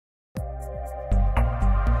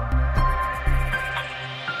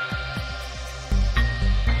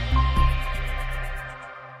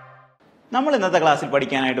നമ്മൾ ഇന്നത്തെ ക്ലാസ്സിൽ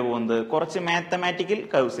പഠിക്കാനായിട്ട് പോകുന്നത് കുറച്ച് മാത്തമാറ്റിക്കൽ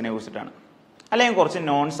കർവ്സിനെ കുറിച്ചിട്ടാണ്, അല്ലെങ്കിൽ കുറച്ച്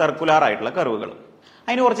നോൺ സർക്കുലർ ആയിട്ടുള്ള കർവുകൾ.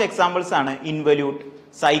 അതിന് കുറച്ച് എക്സാമ്പിൾസ് ആണ് ഇൻവല്യൂട്ട്,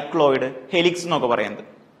 സൈക്ലോയിഡ്, ഹെലിക്സ് എന്നൊക്കെ പറയുന്നത്.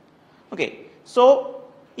 ഓക്കെ, സോ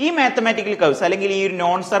ഈ മാത്തമാറ്റിക്കൽ കർവ്സ് അല്ലെങ്കിൽ ഈ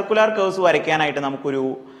നോൺ സർക്കുലർ കർവ്സ് വരയ്ക്കാനായിട്ട് നമുക്കൊരു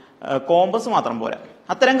കോമ്പസ് മാത്രം പോരാ.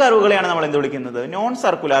 അത്തരം കർവുകളെയാണ് നമ്മൾ എന്ത് വിളിക്കുന്നത്? നോൺ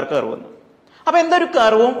സർക്കുലർ കർവ് എന്ന്. അപ്പൊ എന്തൊരു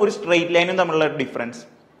കർവും ഒരു സ്ട്രെയിറ്റ് ലൈനും തമ്മിലുള്ള difference?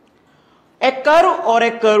 A curve or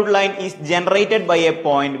a curved line is generated by a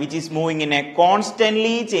point which is moving in a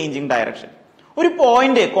constantly changing direction. ഒരു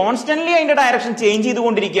പോയിന്റ് കോൺസ്റ്റന്റ്ലി അതിന്റെ ഡയറക്ഷൻ ചേഞ്ച്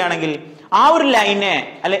ചെയ്തുകൊണ്ടിരിക്കുകയാണെങ്കിൽ ആ ഒരു ലൈനെ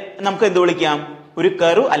അല്ലെ നമുക്ക് എന്ത് വിളിക്കാം? ഒരു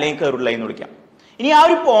കർവ് അല്ലെങ്കിൽ കർവ്ഡ് ലൈൻ എന്ന് വിളിക്കാം. ഇനി ആ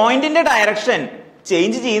ഒരു പോയിന്റിന്റെ ഡയറക്ഷൻ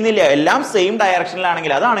ചേഞ്ച് ചെയ്യുന്നില്ല, എല്ലാം സെയിം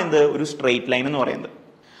ഡയറക്ഷനിലാണെങ്കിൽ അതാണ് എന്ത്? ഒരു സ്ട്രെയിറ്റ് ലൈൻ എന്ന് പറയുന്നത്.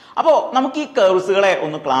 അപ്പോ നമുക്ക് ഈ കർവ്സുകളെ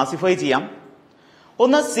ഒന്ന് ക്ലാസിഫൈ ചെയ്യാം.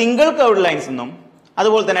 ഒന്ന് സിംഗിൾ കർവ്ഡ് ലൈൻസ് എന്നും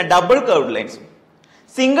അതുപോലെ തന്നെ ഡബിൾ കർവ്ഡ് ലൈൻസും.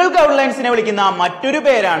 സിംഗിൾ കർവ് ലൈൻസിനെ വിളിക്കുന്ന മറ്റൊരു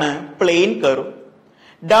പേരാണ് പ്ലെയിൻ കർവ്.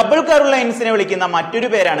 ഡബിൾ കർവ് ലൈൻസിനെ വിളിക്കുന്ന മറ്റൊരു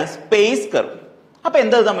പേരാണ് സ്പേസ് കർവ്. അപ്പൊ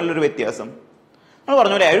എന്താ തമ്മിലൊരു വ്യത്യാസം? നമ്മൾ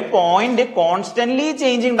പറഞ്ഞ ഒരു പോയിന്റ് കോൺസ്റ്റന്റ്ലി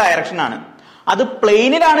ചേഞ്ചിങ് ഡയറക്ഷൻ ആണ്, അത്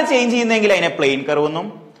പ്ലെയിനിലാണ് ചേഞ്ച് ചെയ്യുന്നതെങ്കിൽ അതിനെ പ്ലെയിൻ കർവ് എന്നും,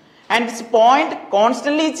 and point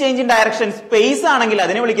constantly changing direction space ആണെങ്കിൽ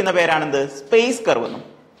അതിനെ വിളിക്കുന്ന പേരാണ് എന്ത്? സ്പേസ് കർവ് എന്നും.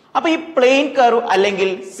 അപ്പൊ ഈ പ്ലെയിൻ കർവ് അല്ലെങ്കിൽ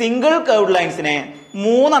സിംഗിൾ കർവ് ലൈൻസിനെ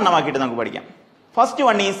മൂന്നെണ്ണമാക്കിയിട്ട് നമുക്ക് പഠിക്കാം. First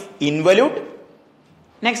one is involute,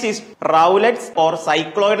 next is roulets or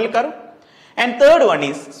cycloidal curve, and third one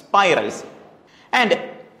is spirals. And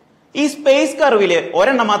ഈ സ്പേസ് കർവില്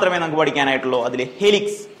ഒരെണ്ണം മാത്രമേ നമുക്ക് പഠിക്കാനായിട്ടുള്ളൂ, അതിൽ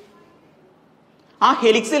ഹെലിക്സ്. ആ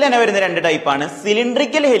ഹെലിക്സിൽ തന്നെ വരുന്ന രണ്ട് ടൈപ്പാണ്,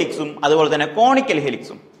 സിലിണ്ട്രിക്കൽ ഹെലിക്സും അതുപോലെ തന്നെ conical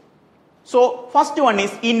ഹെലിക്സും. So first one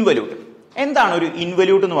is involute. എന്താണ് ഒരു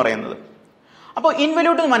ഇൻവല്യൂട്ട് എന്ന് പറയുന്നത്? അപ്പോൾ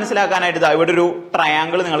ഇൻവല്യൂട്ട് മനസ്സിലാക്കാനായിട്ട് ഇവിടെ ഒരു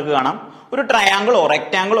ട്രയാങ്കിൾ നിങ്ങൾക്ക് കാണാം. ഒരു ട്രയാങ്കിളോ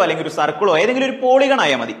റെക്ടാങ്കിളോ അല്ലെങ്കിൽ ഒരു സർക്കിളോ ഏതെങ്കിലും ഒരു പോളിഗൺ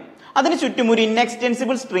ആയാൽ മതി. അതിന് ചുറ്റും ഒരു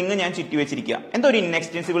ഇൻഎക്സ്റ്റെൻസിബിൾ സ്ട്രിങ് ഞാൻ ചുറ്റി വെച്ചിരിക്കുക. എന്താ ഒരു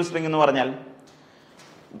ഇൻഎക്സ്റ്റെൻസിബിൾ സ്ട്രിങ് എന്ന് പറഞ്ഞാൽ?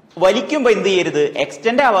 വലിക്കുമ്പോൾ എന്ത് ചെയ്യരുത്?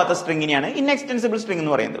 എക്സ്റ്റെൻഡ് ആവാത്ത സ്ട്രിങ്ങിനെയാണ് ഇൻഎക്സ്റ്റെൻസിബിൾ സ്ട്രിങ്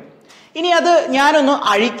എന്ന് പറയുന്നത്. ഇനി അത് ഞാനൊന്ന്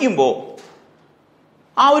അഴിക്കുമ്പോൾ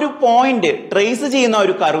ആ ഒരു പോയിന്റ് ട്രേസ് ചെയ്യുന്ന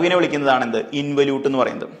ഒരു കർവിനെ വിളിക്കുന്നതാണ് എന്ത്? ഇൻവല്യൂട്ട് എന്ന്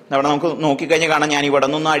പറയുന്നത്. അവിടെ നമുക്ക് നോക്കിക്കഴിഞ്ഞാൽ കാണാം, ഞാൻ ഇവിടെ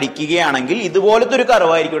നിന്ന് അടിക്കുകയാണെങ്കിൽ ഇതുപോലത്തെ ഒരു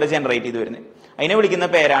കർവായിരിക്കും ഇവിടെ ജനറേറ്റ് ചെയ്ത് വരുന്നത്. അതിനെ വിളിക്കുന്ന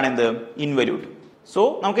പേരാണ് എന്ത്? ഇൻവല്യൂട്ട്. സോ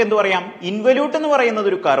നമുക്ക് എന്ത് പറയാം? ഇൻവല്യൂട്ട് എന്ന് പറയുന്നത്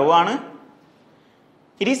ഒരു കർവാണ്.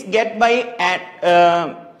 It is get by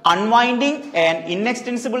unwinding an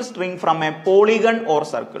inextensible string from a polygon or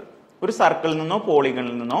circle. ഒരു സർക്കിളിൽ നിന്നോ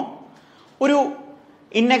പോളിഗണിൽ നിന്നോ ഒരു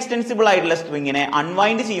ഇൻഎക്സ്റ്റെൻസിബിൾ ആയിട്ടുള്ള സ്ട്രിങ്ങിനെ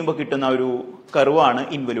അൺവൈൻഡ് ചെയ്യുമ്പോൾ കിട്ടുന്ന ഒരു കർവാണ്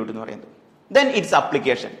ഇൻവല്യൂട്ട് എന്ന് പറയുന്നത്. Then it's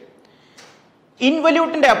application.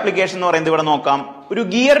 ഇൻവല്യൂട്ടിന്റെ അപ്ലിക്കേഷൻ എന്ന് പറയുന്നത് ഇവിടെ നോക്കാം. ഒരു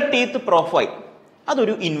ഗിയർ ടീത്ത് പ്രൊഫൈൽ,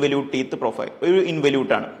 അതൊരു ഇൻവല്യൂട്ട് ടീത്ത് പ്രൊഫൈൽ, ഒരു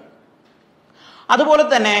ഇൻവല്യൂട്ട് ആണ്. അതുപോലെ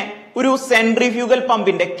തന്നെ ഒരു സെൻട്രിഫ്യൂഗൽ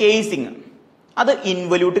പമ്പിന്റെ കേസിംഗ്, അത്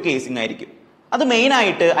ഇൻവല്യൂട്ട് കേസിംഗ് ആയിരിക്കും. അത് മെയിൻ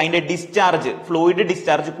ആയിട്ട് അതിന്റെ ഡിസ്ചാർജ്, ഫ്ലൂയിഡ്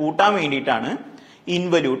ഡിസ്ചാർജ് കൂട്ടാൻ വേണ്ടിയിട്ടാണ്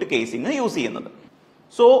ഇൻവല്യൂട്ട് കേസിംഗ് യൂസ് ചെയ്യുന്നത്.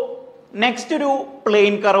 സോ നെക്സ്റ്റ് ഒരു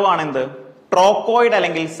പ്ലെയിൻ കർവ് ആണ് എന്ത്? ട്രോക്കോയിഡ്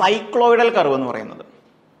അല്ലെങ്കിൽ സൈക്ലോയിഡൽ കർവ് എന്ന് പറയുന്നത്.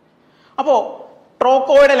 അപ്പോ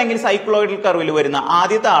ട്രോക്കോയിഡ് അല്ലെങ്കിൽ സൈക്ലോയിഡൽ കർവിൽ വരുന്ന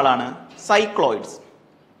ആദ്യത്തെ ആളാണ് സൈക്ലോയിഡ്സ്.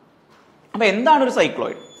 അപ്പൊ എന്താണ് ഒരു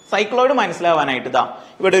സൈക്ലോയിഡ്? സൈക്ലോയിഡ് മനസ്സിലാവാനായിട്ട് ഇതാ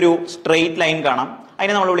ഇവിടെ ഒരു സ്ട്രെയിറ്റ് ലൈൻ കാണാം.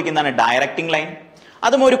 അതിനെ നമ്മൾ വിളിക്കുന്നതാണ് ഡയറക്റ്റിംഗ് ലൈൻ.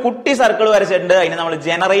 അതും ഒരു കുട്ടി സർക്കിൾ വരച്ചിട്ടുണ്ട്, അതിനെ നമ്മൾ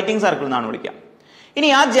ജനറേറ്റിംഗ് സർക്കിൾ എന്നാണ് വിളിക്കുക. ഇനി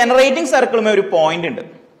ആ ജനറേറ്റിംഗ് സർക്കിളുമേ ഒരു പോയിന്റ് ഉണ്ട്.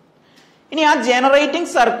 ഇനി ആ ജനറേറ്റിംഗ്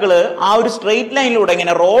സർക്കിള് ആ ഒരു സ്ട്രെയിറ്റ് ലൈനിലൂടെ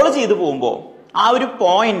ഇങ്ങനെ റോൾ ചെയ്ത് പോകുമ്പോൾ ആ ഒരു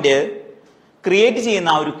പോയിന്റ് ക്രിയേറ്റ്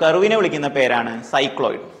ചെയ്യുന്ന ആ ഒരു കർവിനെ വിളിക്കുന്ന പേരാണ്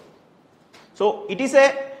cycloid. So it is A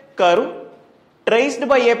curve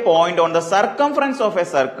traced by A point on the circumference of A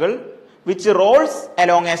circle which Rolls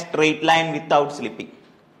along A straight line without slipping.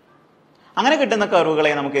 അങ്ങനെ കിട്ടുന്ന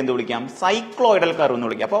കർവുകളെ നമുക്ക് എന്ത് വിളിക്കാം? സൈക്ലോയിഡൽ കർവ് എന്ന്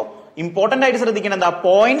വിളിക്കാം. അപ്പോൾ ഇമ്പോർട്ടന്റ് ആയിട്ട് ശ്രദ്ധിക്കേണ്ട എന്താ?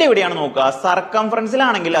 പോയിന്റ് എവിടെയാണ് നോക്കുക.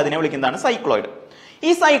 സർക്കംഫറൻസിലാണെങ്കിൽ അതിനെ വിളിക്കുന്നതാണ് സൈക്ലോയിഡ്. ഈ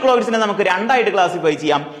സൈക്ലോയിഡ്സിനെ നമുക്ക് രണ്ടായിട്ട് ക്ലാസിഫൈ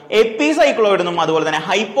ചെയ്യാം. എപ്പി സൈക്ലോയിഡ് എന്നും അതുപോലെ തന്നെ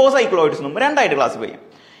ഹൈപ്പോ സൈക്ലോയിഡ്സ് എന്നും രണ്ടായിട്ട് ക്ലാസിഫൈ ചെയ്യാം.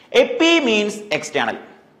 എപ്പി മീൻസ് എക്സ്റ്റേണൽ.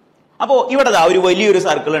 അപ്പോ ഇവിടെ ഒരു വലിയൊരു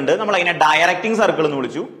സർക്കിൾ ഉണ്ട്, നമ്മൾ അതിനെ ഡയറക്റ്റിംഗ് സർക്കിൾ എന്ന്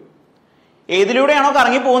വിളിച്ചു. ഏതിലൂടെയാണോ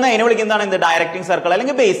കറങ്ങി പോകുന്നത് അതിനെ വിളിക്കുന്നതാണ് എന്ത്? ഡയറക്റ്റിംഗ് സർക്കിൾ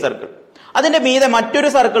അല്ലെങ്കിൽ ബേസ് സർക്കിൾ. അതിന്റെ മീതെ മറ്റൊരു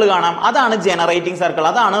സർക്കിൾ കാണാം, അതാണ് ജനറേറ്റിംഗ് സർക്കിൾ,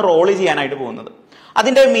 അതാണ് റോൾ ചെയ്യാനായിട്ട് പോകുന്നത്.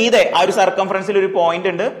 അതിന്റെ മീതെ ആ ഒരു സർക്കംഫറൻസിൽ ഒരു പോയിന്റ്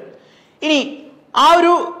ഉണ്ട്. ഇനി ആ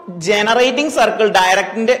ഒരു ജനറേറ്റിംഗ് സർക്കിൾ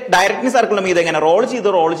ഡയറക്റ്റിംഗ് സർക്കിളിന് മീതെ ഇങ്ങനെ റോൾ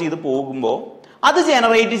ചെയ്ത് പോകുമ്പോൾ അത്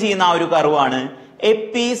ജനറേറ്റ് ചെയ്യുന്ന ആ ഒരു കർവാണ്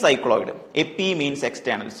എപ്പി cycloid. എപ്പി means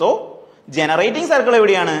external. So generating circle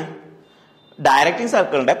എവിടെയാണ്? ഡയറക്റ്റിംഗ്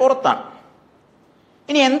സർക്കിളിന്റെ പുറത്താണ്.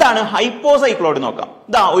 ഇനി എന്താണ് ഹൈപ്പോ സൈക്ലോയിഡ് നോക്കാം.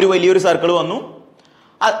 ഇതാ ഒരു വലിയൊരു സർക്കിൾ വന്നു,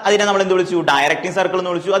 അതിനെ നമ്മൾ എന്ത് വിളിച്ചു? ഡയറക്റ്റിംഗ് സർക്കിൾ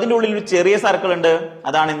എന്ന് വിളിച്ചു. അതിന്റെ ഉള്ളിൽ ഒരു ചെറിയ സർക്കിൾ ഉണ്ട്,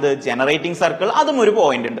 അതാണ് എന്ത്? Generating circle. അതും ഒരു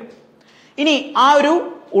പോയിന്റ് ഉണ്ട്. ഇനി ആ ഒരു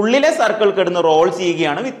ഉള്ളിലെ സർക്കിൾ കിടന്ന് റോൾ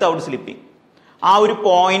ചെയ്യുകയാണ് വിത്തൗട്ട് സ്ലിപ്പിംഗ്. ആ ഒരു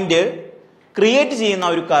പോയിന്റ് ക്രിയേറ്റ് ചെയ്യുന്ന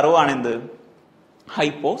ഒരു കർവ് ആണ് എന്ത്?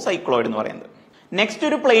 ഹൈപ്പോസൈക്ലോയിഡ് എന്ന് പറയുന്നത്. നെക്സ്റ്റ്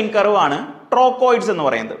ഒരു പ്ലെയിൻ കർവ് ആണ് ട്രോക്കോയിഡ്സ് എന്ന്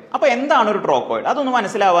പറയുന്നത്. അപ്പൊ എന്താണ് ഒരു ട്രോക്കോയിഡ്? അതൊന്ന്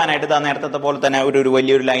മനസ്സിലാവാനായിട്ട് നേരത്തെ പോലെ തന്നെ ഒരു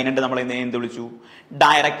വലിയൊരു ലൈൻ ഉണ്ട്. നമ്മൾ എന്ത് വിളിച്ചു?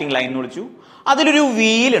 ഡയറക്റ്റിംഗ് ലൈൻ എന്ന് വിളിച്ചു. അതിലൊരു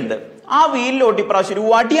വീൽ ഉണ്ട്. ആ വീലിലോട്ട് ഇപ്രാവശ്യം ഒരു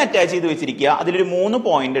വടി അറ്റാച്ച് ചെയ്ത് വെച്ചിരിക്കുക. അതിലൊരു 3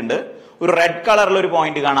 പോയിന്റ് ഉണ്ട്. ഒരു റെഡ് കളറിൽ ഒരു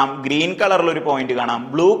പോയിന്റ് കാണാം, ഗ്രീൻ കളറിൽ ഒരു പോയിന്റ് കാണാം,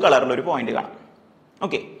 ബ്ലൂ കളറിൽ ഒരു പോയിന്റ് കാണാം.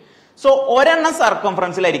 ഓക്കെ, സോ ഒരെണ്ണം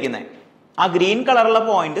സർക്കംഫറൻസിലായിരിക്കുന്നത്. ആ ഗ്രീൻ കളറുള്ള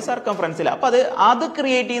പോയിന്റ് സർക്കംഫറൻസിലാണ്. അപ്പൊ അത്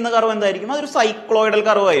ക്രിയേറ്റ് ചെയ്യുന്ന കർവ് എന്തായിരിക്കും? അതൊരു സൈക്ലോയിഡൽ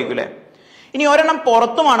കർവ് ആയിരിക്കും അല്ലെ. ഇനി ഒരെണ്ണം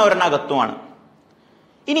പുറത്തുമാണ്, ഒരെണ്ണം അകത്തുമാണ്.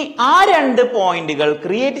 ഇനി ആ 2 പോയിന്റുകൾ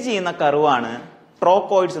ക്രിയേറ്റ് ചെയ്യുന്ന കർവാണ്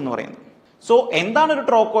ട്രോക്കോയിഡ്സ് എന്ന് പറയുന്നത്. സോ എന്താണ് ഒരു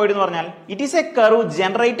ട്രോക്കോയിഡ് എന്ന് പറഞ്ഞാൽ? It is A curve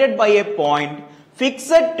generated by A point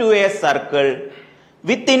fixed to A circle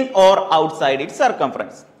within or outside it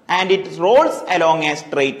circumference and it Rolls along A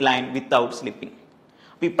straight line without slipping.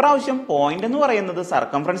 അപ്പൊ ഇപ്രാവശ്യം പോയിന്റ് എന്ന് പറയുന്നത്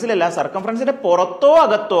സർക്കംഫറൻസിലല്ല, സർക്കംഫറൻസിന്റെ പുറത്തോ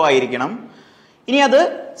അകത്തോ ആയിരിക്കണം. ഇനി അത്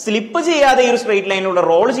സ്ലിപ്പ് ചെയ്യാതെ ഈ ഒരു സ്ട്രെയിറ്റ് ലൈനിലൂടെ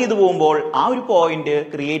റോൾ ചെയ്തു പോകുമ്പോൾ ആ ഒരു പോയിന്റ്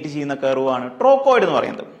ക്രിയേറ്റ് ചെയ്യുന്ന കർവാണ് ട്രോക്കോയിഡ് എന്ന്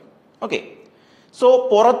പറയുന്നത്. ഓക്കെ, സോ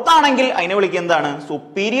പുറത്താണെങ്കിൽ അതിനെ വിളിക്കുന്നതാണ്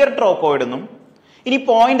സുപ്പീരിയർ ട്രോക്കോയിഡ് എന്നും, ഇനി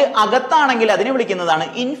പോയിന്റ് അകത്താണെങ്കിൽ അതിനെ വിളിക്കുന്നതാണ്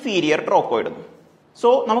ഇൻഫീരിയർ ട്രോക്കോയിഡ് എന്നും.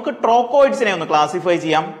 സോ നമുക്ക് ട്രോക്കോയിഡ്സിനെ ഒന്ന് ക്ലാസിഫൈ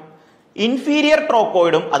ചെയ്യാം. ഇൻഫീരിയർ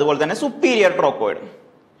ട്രോക്കോയിഡും അതുപോലെ തന്നെ സുപ്പീരിയർ ട്രോക്കോയിഡും.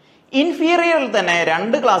 ഇൻഫീരിയറിൽ തന്നെ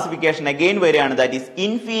 2 ക്ലാസിഫിക്കേഷൻ അഗെയിൻ വരികയാണ്. That is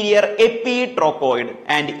inferior എപ്പി ട്രോക്കോയിഡ്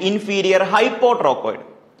and inferior hypo ട്രോക്കോയിഡ്.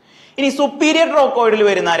 ഇനി സുപ്പീരിയർ ട്രോക്കോയിഡിൽ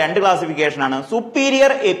വരുന്ന 2 ക്ലാസിഫിക്കേഷൻ ആണ്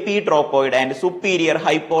superior എപ്പി ട്രോക്കോയിഡ് and superior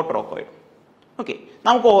hypo ട്രോക്കോയിഡ്. Okay,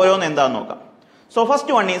 നമുക്ക് ഓരോന്ന് എന്താന്ന് നോക്കാം. So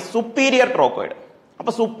first one is superior ട്രോക്കോയിഡ്.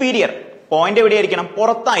 അപ്പൊ സുപ്പീരിയർ പോയിന്റ് എവിടെയായിരിക്കണം?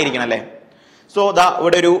 പുറത്തായിരിക്കണം അല്ലെ. സോ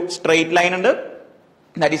ഇവിടെ ഒരു സ്ട്രെയിറ്റ് ലൈൻ ഉണ്ട്,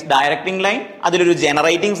 ദാറ്റ് ഈസ് ഡയറക്റ്റിംഗ് ലൈൻ. അതിലൊരു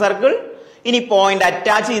ജനറേറ്റിംഗ് സർക്കിൾ. ഇനി പോയിന്റ്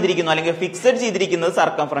അറ്റാച്ച് ചെയ്തിരിക്കുന്നു അല്ലെങ്കിൽ ഫിക്സഡ് ചെയ്തിരിക്കുന്നത്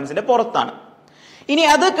സർക്കംഫറൻസിന്റെ പുറത്താണ്. ഇനി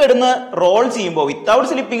അത് കിടന്ന് റോൾ ചെയ്യുമ്പോൾ വിത്തൗട്ട്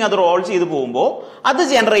സ്ലിപ്പിംഗ് അത് റോൾ ചെയ്ത് പോകുമ്പോൾ അത്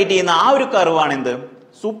ജനറേറ്റ് ചെയ്യുന്ന ആ ഒരു കർവാണ് എന്ത്?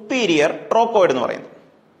 സുപ്പീരിയർ ട്രോക്കോയിഡ് എന്ന് പറയുന്നത്.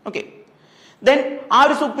 ഓക്കെ, ദെൻ ആ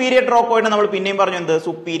ഒരു സുപ്പീരിയർ ട്രോക്കോയിഡ് നമ്മൾ പിന്നെയും പറഞ്ഞു എന്ത്?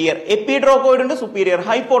 സുപ്പീരിയർ എപ്പി ട്രോക്കോയിഡ് ഉണ്ട്, സുപ്പീരിയർ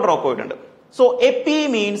ഹൈപ്പോ ട്രോക്കോയിഡ് ഉണ്ട്. So എപ്പി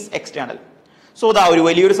means external. സോ ഒരു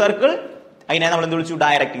വലിയൊരു സർക്കിൾ, അതിനെ നമ്മൾ എന്ത് വിളിച്ചു?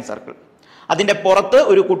 Directing circle. അതിന്റെ പുറത്ത്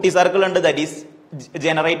ഒരു കുട്ടി സർക്കിൾ ഉണ്ട്, ദാറ്റ് ഈസ്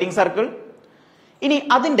ജനറേറ്റിംഗ് സർക്കിൾ. ഇനി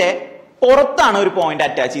അതിന്റെ പുറത്താണ് ഒരു പോയിന്റ്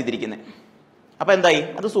അറ്റാച്ച് ചെയ്തിരിക്കുന്നത്. അപ്പൊ എന്തായി?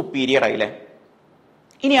 അത് സുപ്പീരിയർ ആയില്ലേ.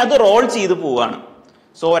 ഇനി അത് റോൾ ചെയ്ത് പോവാണ്.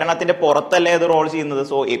 സോ ഒരെണ്ണത്തിന്റെ പുറത്തല്ലേ അത് റോൾ ചെയ്യുന്നത്.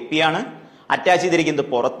 സോ എപ്പി ആണ്, അറ്റാച്ച് ചെയ്തിരിക്കുന്നത്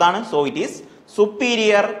പുറത്താണ്. So it is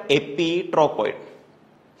superior എപ്പി ട്രോക്കോയിഡ്.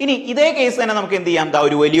 ഇനി ഇതേ കേസ് തന്നെ നമുക്ക് എന്ത് ചെയ്യാം?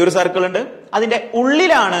 ഒരു വലിയൊരു സർക്കിൾ ഉണ്ട്, അതിന്റെ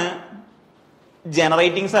ഉള്ളിലാണ്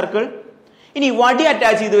ജനറേറ്റിംഗ് സർക്കിൾ. ഇനി വടി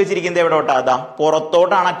അറ്റാച്ച് ചെയ്ത് വെച്ചിരിക്കുന്നത് എവിടോട്ടാ?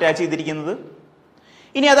 പുറത്തോട്ടാണ് അറ്റാച്ച് ചെയ്തിരിക്കുന്നത്.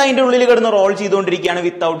 ഇനി അത് അതിന്റെ ഉള്ളിൽ കിടന്ന് റോൾ ചെയ്തുകൊണ്ടിരിക്കുകയാണ്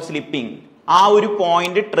വിത്തൗട്ട് സ്ലിപ്പിംഗ്. ആ ഒരു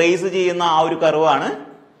പോയിന്റ് ട്രേസ് ചെയ്യുന്ന ആ ഒരു കർവാണ്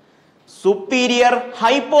സുപ്പീരിയർ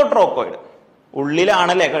ഹൈപ്പോ ട്രോക്കോയിഡ്.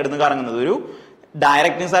 ഉള്ളിലാണല്ലേ കിടന്ന് കറങ്ങുന്നത്. ഒരു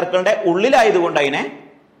ഡയറക്റ്റിംഗ് സർക്കിളിന്റെ ഉള്ളിലായതുകൊണ്ട് അതിനെ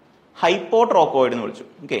ഹൈപ്പോ ട്രോക്കോയിഡ് എന്ന് വിളിച്ചു.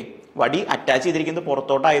 ഓക്കെ, വടി അറ്റാച്ച് ചെയ്തിരിക്കുന്നത്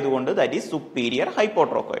പുറത്തോട്ടായതുകൊണ്ട് that is superior hypo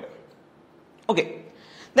ട്രോക്കോയിഡ്. Okay,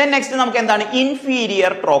 then next നമുക്ക് എന്താണ്?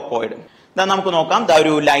 ഇൻഫീരിയർ ട്രോക്കോയിഡ്. നമുക്ക് നോക്കാം.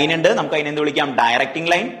 ഒരു ലൈൻ ഉണ്ട്, നമുക്ക് അതിനെ എന്ത് വിളിക്കാം?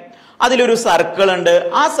 Directing line. അതിലൊരു സർക്കിൾ ഉണ്ട്,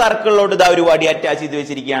 ആ സർക്കിളിലോട്ട് ഒരു വടി അറ്റാച്ച് ചെയ്ത്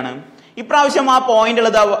വെച്ചിരിക്കുകയാണ്. ഇപ്രാവശ്യം ആ പോയിന്റ്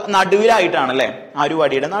ഉള്ളത് നടുവിലായിട്ടാണ് അല്ലെ. ആ ഒരു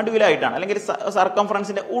വടിയുടെ നടുവിലായിട്ടാണ്, അല്ലെങ്കിൽ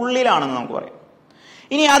സർക്കംഫറൻസിന്റെ ഉള്ളിലാണെന്ന് നമുക്ക് പറയാം.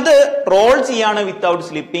 ഇനി അത് റോൾ ചെയ്യാണ് വിത്തൗട്ട്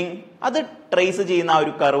സ്ലിപ്പിംഗ്. അത് ട്രേസ് ചെയ്യുന്ന ആ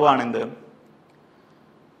ഒരു കർവാണ് എന്ത്?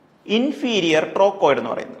 ഇൻഫീരിയർ ട്രോക്കോയിഡ്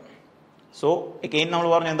എന്ന് പറയുന്നത്. സോ അഗെയിൻ നമ്മൾ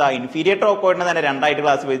പറഞ്ഞു എന്താ? ഇൻഫീരിയർ ട്രോക്കോയിഡിനെ തന്നെ 2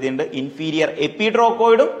 ക്ലാസ് എഴുതിയിട്ടുണ്ട്. Inferior എപ്പി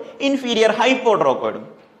ട്രോക്കോയിഡും inferior hypo ട്രോക്കോയിഡും.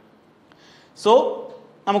 സോ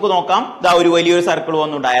നമുക്ക് നോക്കാം. ഒരു വലിയൊരു സർക്കിൾ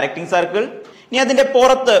വന്നു, ഡയറക്റ്റിംഗ് സർക്കിൾ. ഇനി അതിന്റെ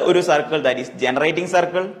പുറത്ത് ഒരു circle, that is generating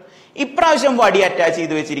circle. ഇപ്രാവശ്യം വടി അറ്റാച്ച്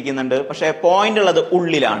ചെയ്ത് വെച്ചിരിക്കുന്നുണ്ട്, പക്ഷെ പോയിന്റ് ഉള്ളത്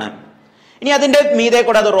ഉള്ളിലാണ്. ഇനി അതിന്റെ മീതെ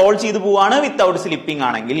കൂടെ അത് റോൾ ചെയ്ത് പോവാണ് വിത്തൗട്ട് സ്ലിപ്പിംഗ്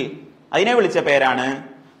ആണെങ്കിൽ അതിനെ വിളിച്ച പേരാണ്,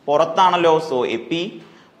 പുറത്താണല്ലോ so എപ്പി,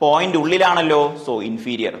 point ഉള്ളിലാണല്ലോ so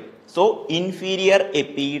inferior. So inferior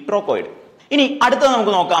എപ്പി ട്രോക്കോയിഡ്. ഇനി അടുത്തത്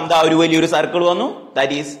നമുക്ക് നോക്കാം. ഒരു വലിയൊരു സർക്കിൾ വന്നു,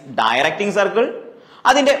 ദാറ്റ് ഈസ് ഡയറക്റ്റിംഗ് സർക്കിൾ.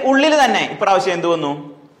 അതിന്റെ ഉള്ളിൽ തന്നെ ഇപ്രാവശ്യം എന്ത് വന്നു?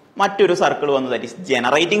 മറ്റൊരു സർക്കിൾ വന്നു, ദാറ്റ് ഈസ്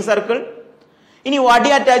ജനറേറ്റിംഗ് സർക്കിൾ. ഇനി വടി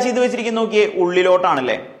അറ്റാച്ച് ചെയ്ത് വെച്ചിരിക്കുന്ന നോക്കിയേ,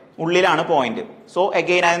 ഉള്ളിലോട്ടാണല്ലേ, ഉള്ളിലാണ് പോയിന്റ്. സോ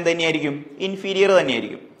അഗെയിൻ അത് തന്നെയായിരിക്കും, ഇൻഫീരിയർ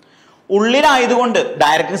തന്നെയായിരിക്കും. ഉള്ളിലായതുകൊണ്ട്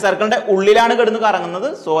ഡയറക്റ്റിംഗ് സർക്കിളിന്റെ ഉള്ളിലാണ് കിടന്ന് കറങ്ങുന്നത്.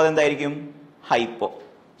 സോ അതെന്തായിരിക്കും? ഹൈപ്പോ.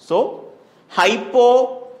 സോ ഹൈപ്പോ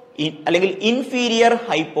അല്ലെങ്കിൽ ഇൻഫീരിയർ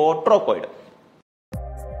ഹൈപ്പോ ട്രോക്കോയിഡ്.